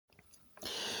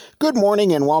Good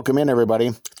morning and welcome in,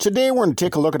 everybody. Today we're going to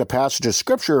take a look at a passage of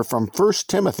Scripture from 1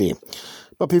 Timothy.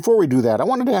 But before we do that, I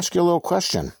wanted to ask you a little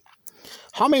question.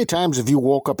 How many times have you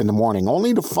woke up in the morning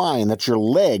only to find that your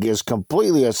leg is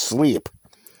completely asleep?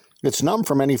 It's numb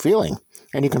from any feeling,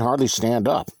 and you can hardly stand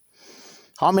up.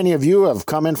 How many of you have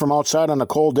come in from outside on a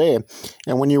cold day,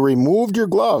 and when you removed your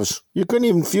gloves, you couldn't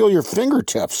even feel your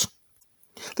fingertips?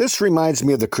 This reminds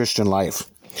me of the Christian life.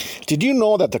 Did you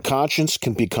know that the conscience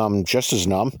can become just as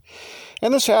numb?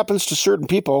 And this happens to certain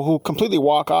people who completely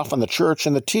walk off on the church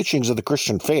and the teachings of the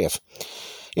Christian faith.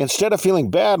 Instead of feeling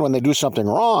bad when they do something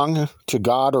wrong to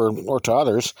God or to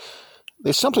others,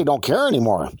 they simply don't care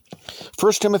anymore.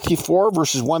 1 Timothy 4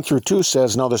 verses 1 through 2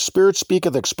 says, "Now the Spirit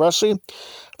speaketh expressly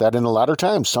that in the latter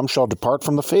times some shall depart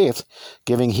from the faith,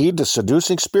 giving heed to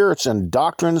seducing spirits and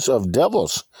doctrines of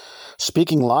devils,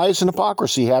 speaking lies and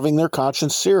hypocrisy, having their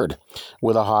conscience seared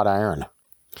with a hot iron."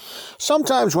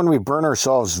 Sometimes when we burn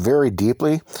ourselves very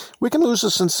deeply, we can lose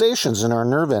the sensations in our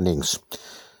nerve endings.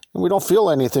 We don't feel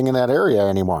anything in that area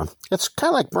anymore. It's kind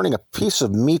of like burning a piece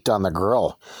of meat on the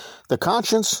grill. The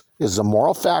conscience is the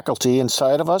moral faculty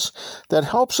inside of us that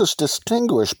helps us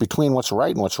distinguish between what's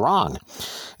right and what's wrong.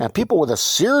 And people with a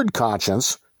seared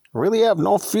conscience really have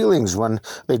no feelings when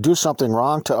they do something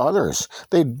wrong to others.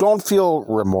 They don't feel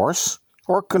remorse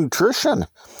or contrition.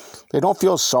 They don't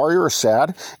feel sorry or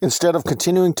sad. Instead of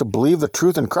continuing to believe the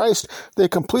truth in Christ, they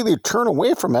completely turn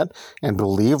away from it and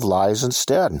believe lies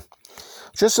instead.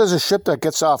 Just as a ship that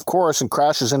gets off course and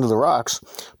crashes into the rocks,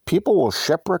 people will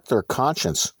shipwreck their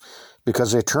conscience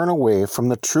because they turn away from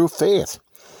the true faith.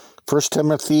 1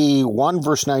 Timothy 1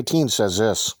 verse 19 says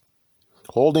this,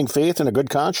 "Holding faith and a good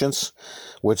conscience,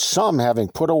 which some, having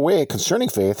put away concerning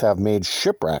faith, have made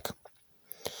shipwreck."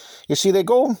 You see, they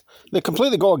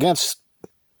completely go against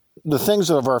the things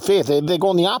of our faith. They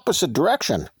go in the opposite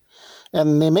direction,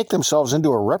 and they make themselves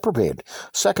into a reprobate.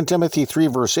 2 Timothy 3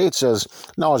 verse 8 says,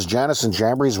 "Now as Jannes and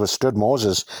Jambres withstood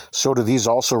Moses, so do these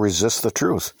also resist the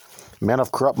truth. Men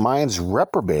of corrupt minds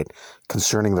reprobate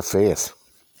concerning the faith."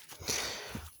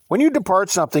 When you depart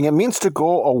something, it means to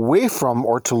go away from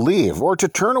or to leave or to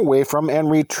turn away from and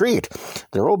retreat.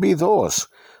 There will be those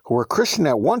who were Christian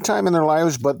at one time in their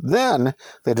lives, but then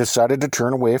they decided to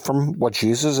turn away from what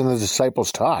Jesus and the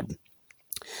disciples taught.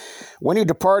 When you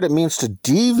depart, it means to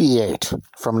deviate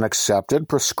from an accepted,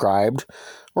 prescribed,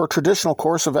 or traditional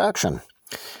course of action.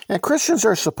 And Christians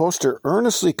are supposed to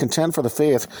earnestly contend for the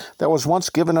faith that was once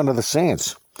given unto the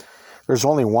saints. There's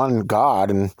only one God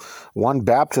and one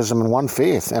baptism and one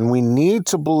faith, and we need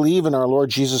to believe in our Lord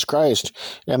Jesus Christ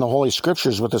and the Holy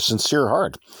Scriptures with a sincere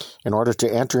heart in order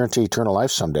to enter into eternal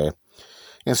life someday.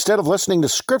 Instead of listening to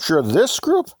Scripture, this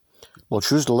group will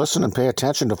choose to listen and pay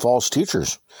attention to false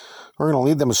teachers. We're going to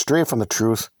lead them astray from the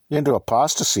truth into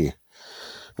apostasy.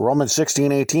 Romans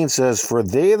 16:18 says, "For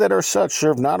they that are such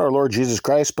serve not our Lord Jesus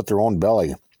Christ, but their own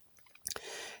belly,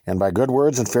 and by good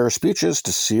words and fair speeches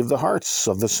deceive the hearts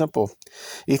of the simple."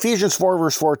 Ephesians 4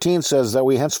 verse 14 says that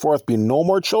we henceforth be no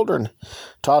more children,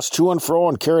 tossed to and fro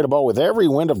and carried about with every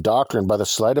wind of doctrine by the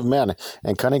sleight of men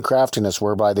and cunning craftiness,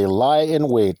 whereby they lie in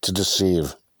wait to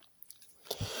deceive.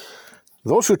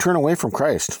 Those who turn away from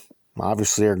Christ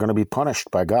obviously are going to be punished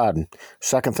by God.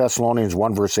 2 Thessalonians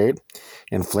 1 verse 8,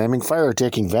 "In flaming fire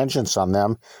taking vengeance on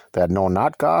them that know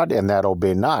not God and that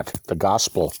obey not the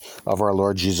gospel of our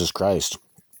Lord Jesus Christ."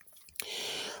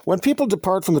 When people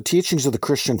depart from the teachings of the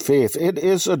Christian faith, it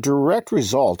is a direct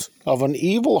result of an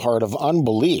evil heart of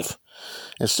unbelief.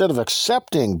 Instead of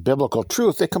accepting biblical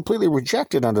truth, they completely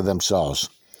reject it unto themselves.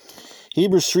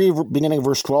 Hebrews 3 beginning of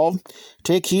verse 12,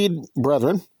 "Take heed,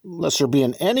 brethren, lest there be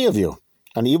in any of you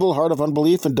an evil heart of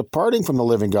unbelief in departing from the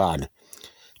living God.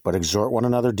 But exhort one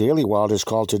another daily while it is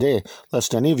called today,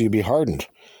 lest any of you be hardened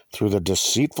through the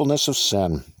deceitfulness of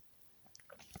sin."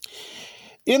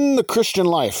 In the Christian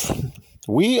life,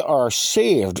 we are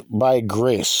saved by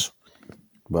grace,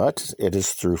 but it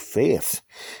is through faith.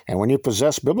 And when you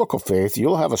possess biblical faith,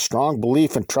 you'll have a strong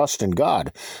belief and trust in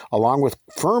God, along with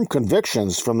firm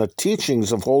convictions from the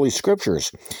teachings of Holy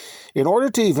Scriptures. In order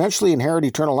to eventually inherit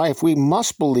eternal life, we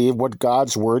must believe what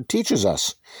God's Word teaches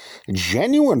us.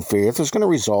 Genuine faith is going to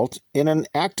result in an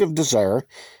active desire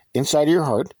inside of your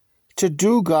heart to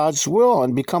do God's will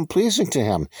and become pleasing to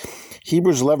Him.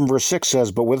 Hebrews 11 verse 6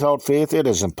 says, "But without faith it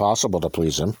is impossible to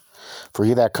please Him. For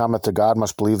he that cometh to God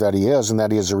must believe that He is, and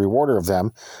that He is a rewarder of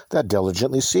them that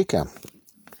diligently seek Him."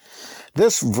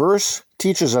 This verse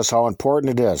teaches us how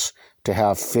important it is to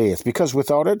have faith, because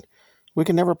without it, we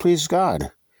can never please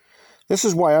God. This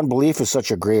is why unbelief is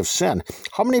such a grave sin.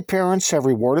 How many parents have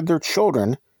rewarded their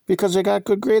children because they got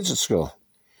good grades at school?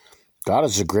 God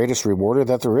is the greatest rewarder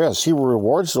that there is. He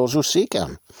rewards those who seek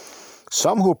him.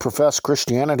 Some who profess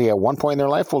Christianity at one point in their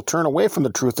life will turn away from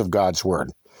the truth of God's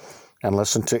word and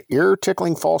listen to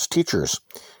ear-tickling false teachers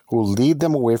who lead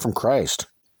them away from Christ.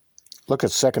 Look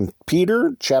at 2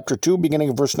 Peter chapter 2, beginning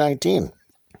of verse 19.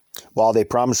 While they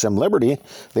promise him liberty,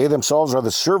 they themselves are the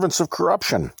servants of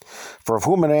corruption. For of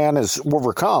whom a man is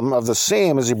overcome, of the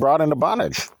same is he brought into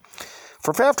bondage.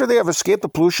 For if after they have escaped the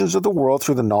pollutions of the world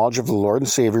through the knowledge of the Lord and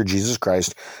Savior Jesus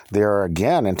Christ, they are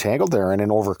again entangled therein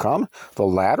and overcome, the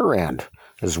latter end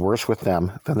is worse with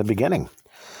them than the beginning.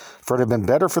 For it had been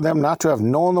better for them not to have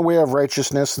known the way of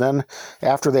righteousness than,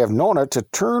 after they have known it, to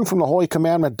turn from the holy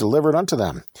commandment delivered unto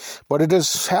them. But it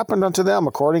has happened unto them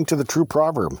according to the true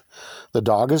proverb. The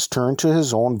dog is turned to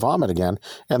his own vomit again,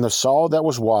 and the sow that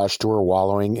was washed to her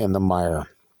wallowing in the mire.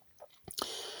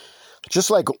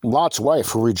 Just like Lot's wife,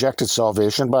 who rejected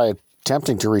salvation by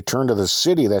attempting to return to the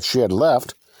city that she had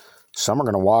left, some are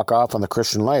going to walk off on the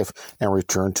Christian life and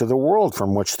return to the world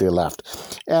from which they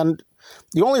left. And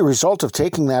the only result of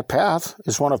taking that path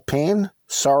is one of pain,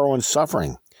 sorrow, and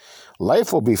suffering.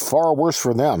 Life will be far worse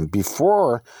for them than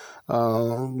before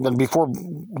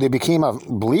they became a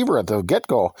believer at the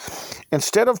get-go.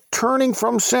 Instead of turning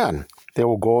from sin, they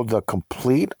will go the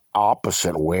complete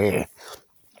opposite way.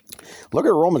 Look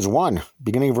at Romans 1,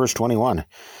 beginning of verse 21.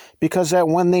 Because that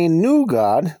when they knew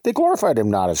God, they glorified him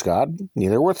not as God,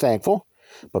 neither were thankful,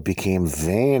 but became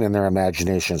vain in their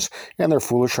imaginations, and their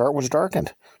foolish heart was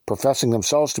darkened. Professing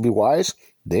themselves to be wise,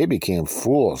 they became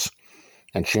fools,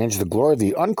 and changed the glory of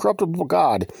the uncorruptible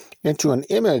God into an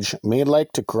image made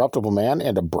like to corruptible man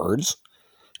and to birds,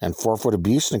 and four-footed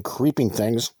beasts and creeping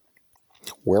things.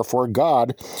 Wherefore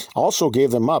God also gave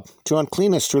them up to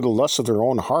uncleanness through the lusts of their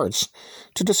own hearts,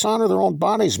 to dishonor their own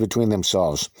bodies between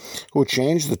themselves, who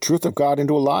changed the truth of God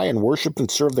into a lie, and worshipped and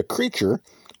served the creature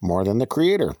more than the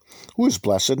Creator, who is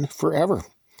blessed forever.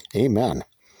 Amen.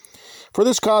 For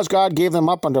this cause God gave them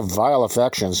up unto vile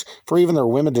affections, for even their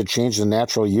women did change the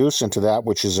natural use into that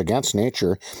which is against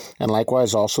nature, and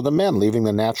likewise also the men, leaving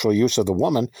the natural use of the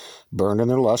woman, burned in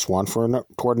their lust one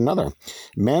toward another.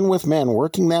 Men with men,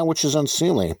 working that which is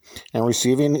unseemly, and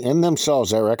receiving in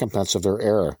themselves that recompense of their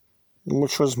error,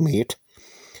 which was meat.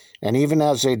 And even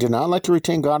as they did not like to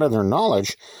retain God in their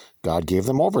knowledge, God gave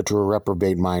them over to a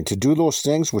reprobate mind, to do those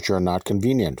things which are not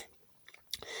convenient.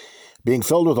 Being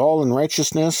filled with all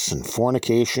unrighteousness and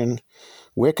fornication,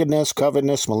 wickedness,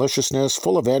 covetousness, maliciousness,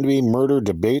 full of envy, murder,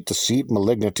 debate, deceit,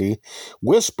 malignity,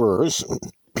 whisperers,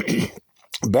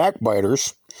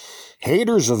 backbiters,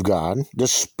 haters of God,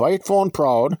 despiteful and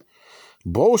proud,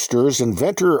 boasters,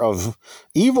 inventor of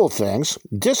evil things,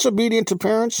 disobedient to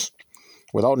parents,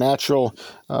 without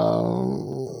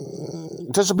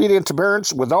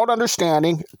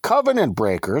understanding, covenant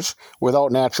breakers,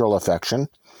 without natural affection,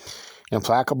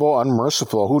 implacable,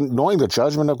 unmerciful, who, knowing the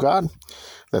judgment of God,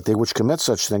 that they which commit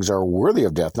such things are worthy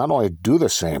of death, not only do the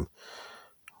same,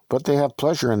 but they have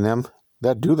pleasure in them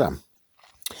that do them.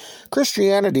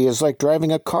 Christianity is like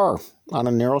driving a car on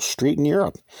a narrow street in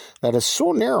Europe that is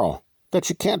so narrow that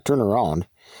you can't turn around.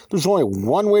 There's only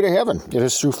one way to heaven. It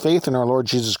is through faith in our Lord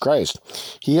Jesus Christ.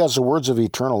 He has the words of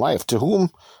eternal life. To whom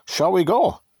shall we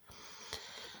go?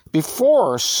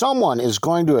 Before someone is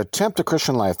going to attempt the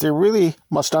Christian life, they really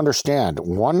must understand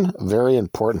one very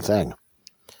important thing.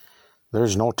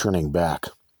 There's no turning back.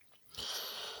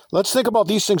 Let's think about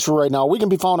these things for right now. We can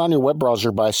be found on your web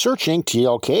browser by searching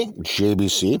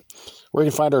tlkjbc, where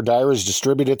you can find our diaries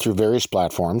distributed through various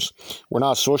platforms. We're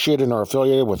not associated nor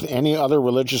affiliated with any other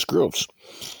religious groups.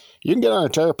 You can get our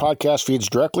entire podcast feeds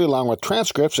directly along with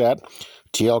transcripts at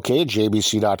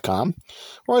tlkjbc.com,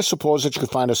 or I suppose that you can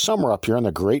find us somewhere up here in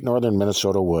the great northern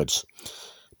Minnesota woods.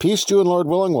 Peace to you, and Lord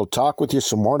willing, we'll talk with you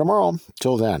some more tomorrow.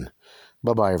 Till then,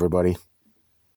 bye-bye, everybody.